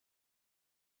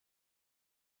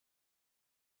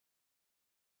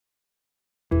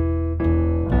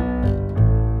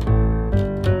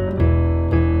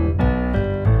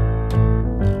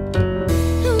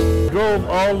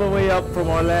all the way up from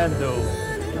Orlando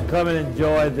to come and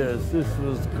enjoy this. This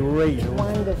was great. It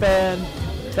was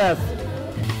fantastic.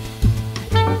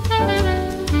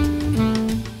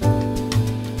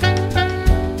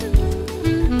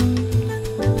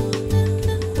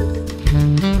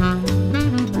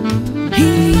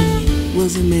 He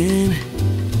was a man,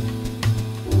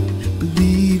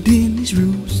 believed in his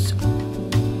roots.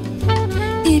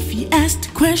 If you asked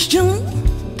a question,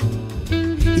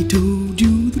 he told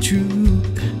you the truth.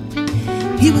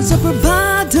 He was a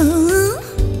provider,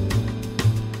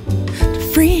 a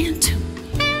friend.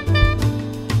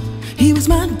 He was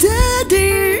my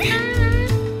daddy.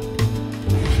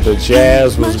 The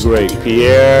jazz was great.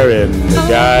 Pierre and the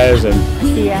guys and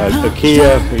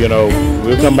Akia, you know,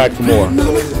 we'll come back for more.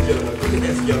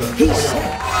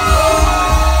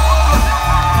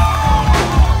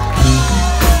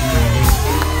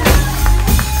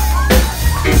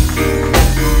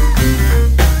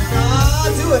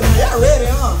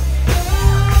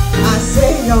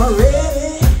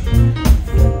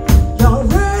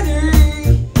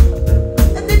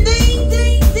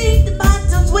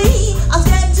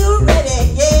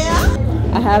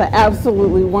 I had an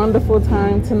absolutely wonderful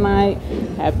time tonight.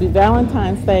 Happy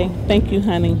Valentine's Day. Thank you,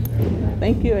 honey.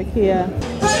 Thank you, Akia.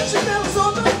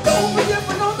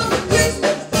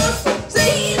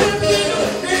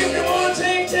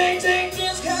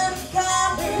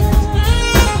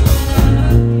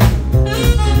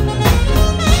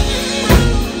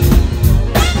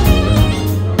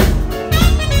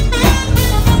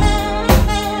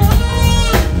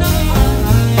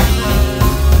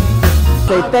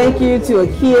 Say thank you to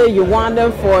Akia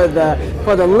Uwanda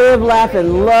for the Live, Laugh,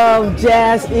 and Love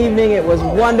Jazz evening. It was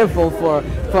wonderful for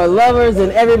lovers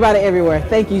and everybody everywhere.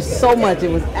 Thank you so much.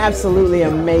 It was absolutely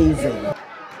amazing.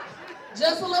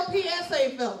 Just a little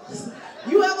PSA, fellas.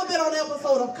 You ever been on an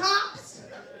episode of Cops,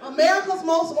 America's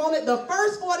Most Wanted, the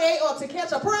first 48 or To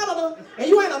Catch a Predator, and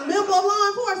you ain't a member of law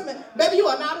enforcement? Baby, you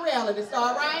are not a reality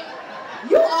star, right?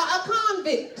 You are a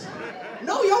convict.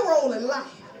 Know your role in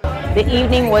life. The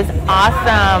evening was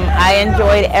awesome. I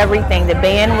enjoyed everything. The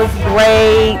band was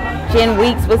great. Jen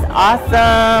Weeks was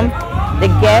awesome. The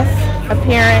guest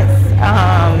appearance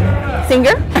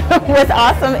singer was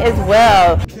awesome as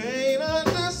well. Can't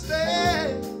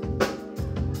understand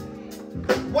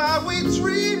why we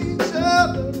treat each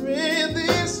other in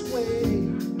this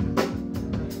way.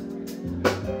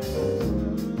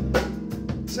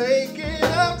 Taking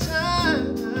up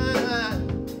time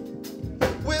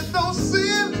with those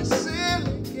silly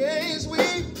games we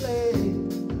play.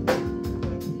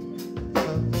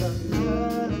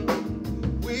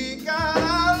 We got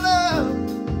our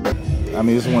love. I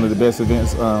mean, it's one of the best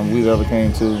events we've ever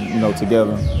came to, you know,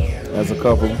 together as a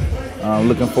couple.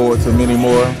 Looking forward to many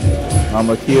more.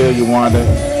 Akia Uwanda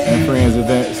and Friends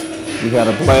Events. We had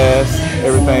a blast.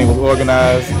 Everything was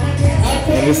organized.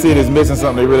 And this city is missing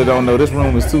something they really don't know. This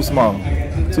room is too small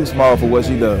for what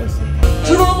she does.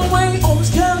 Drove away on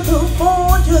this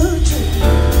California trip.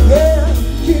 Yeah,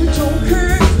 you don't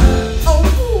care. Oh,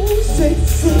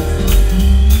 sexy.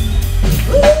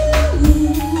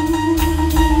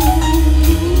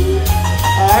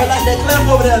 All right, like that clap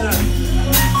over there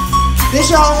now. This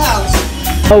your house.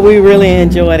 Oh, we really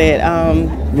enjoyed it.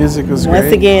 Music was great.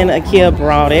 Once again, Akia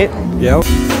brought it. Yep.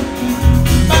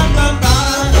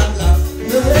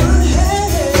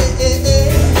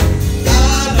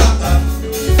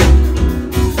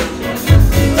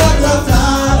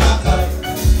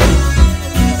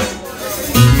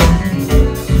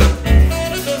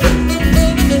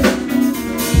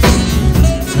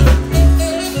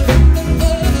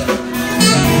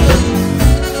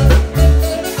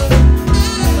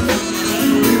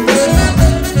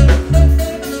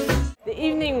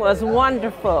 Was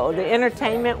wonderful. The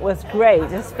entertainment was great.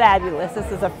 It's fabulous.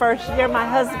 This is the first year my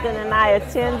husband and I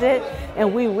attended,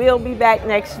 and we will be back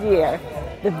next year.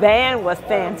 The band was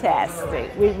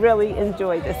fantastic. We really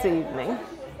enjoyed this evening.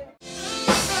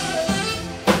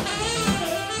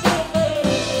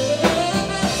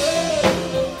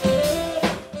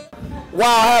 Wow,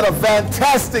 I had a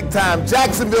fantastic time.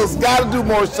 Jacksonville's got to do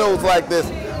more shows like this.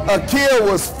 Akia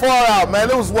was far out, man.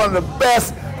 It was one of the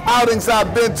best outings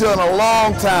I've been to in a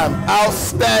long time.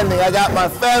 Outstanding. I got my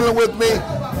family with me.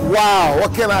 Wow,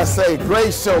 what can I say?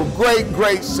 Great show, great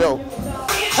show. Hey,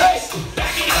 hey,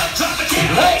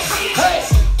 hey,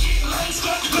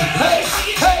 hey,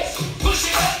 hey, push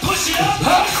it up, push it up,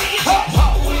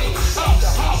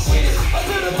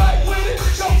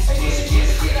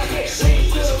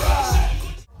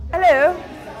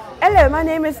 Hello, my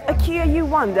name is Akia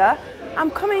Uwanda. I'm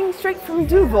coming straight from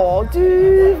Duval,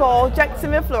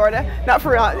 Jacksonville, Florida. Not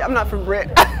for real, I'm not from Brit.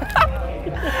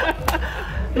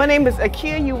 My name is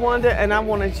Akia Uwanda, and I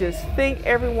want to just thank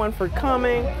everyone for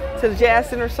coming to the Jazz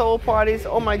Center Soul Parties.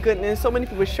 Oh my goodness, so many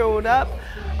people showed up.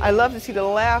 I love to see the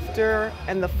laughter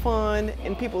and the fun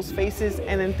in people's faces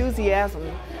and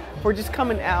enthusiasm for just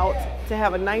coming out to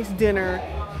have a nice dinner,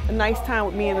 a nice time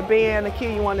with me and the band,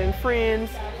 Akia Uwanda and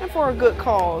Friends, and for a good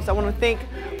cause. I want to thank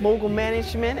Mogul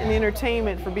Management and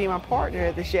Entertainment for being my partner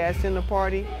at the Jazz Center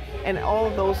Party and all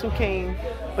of those who came.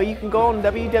 But you can go on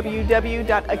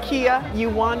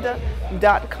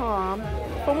www.akiauwanda.com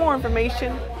for more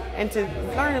information and to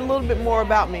learn a little bit more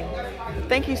about me.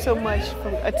 Thank you so much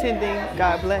for attending.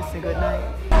 God bless and good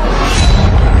night.